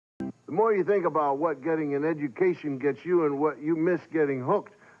The more you think about what getting an education gets you and what you miss getting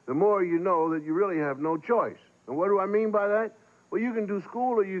hooked, the more you know that you really have no choice. And what do I mean by that? Well, you can do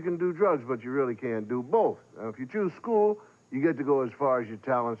school or you can do drugs, but you really can't do both. Now, if you choose school, you get to go as far as your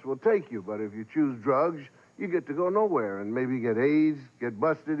talents will take you. But if you choose drugs, you get to go nowhere and maybe get AIDS, get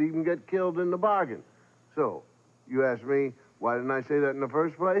busted, even get killed in the bargain. So, you ask me, why didn't I say that in the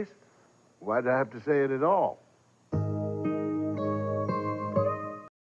first place? Why did I have to say it at all?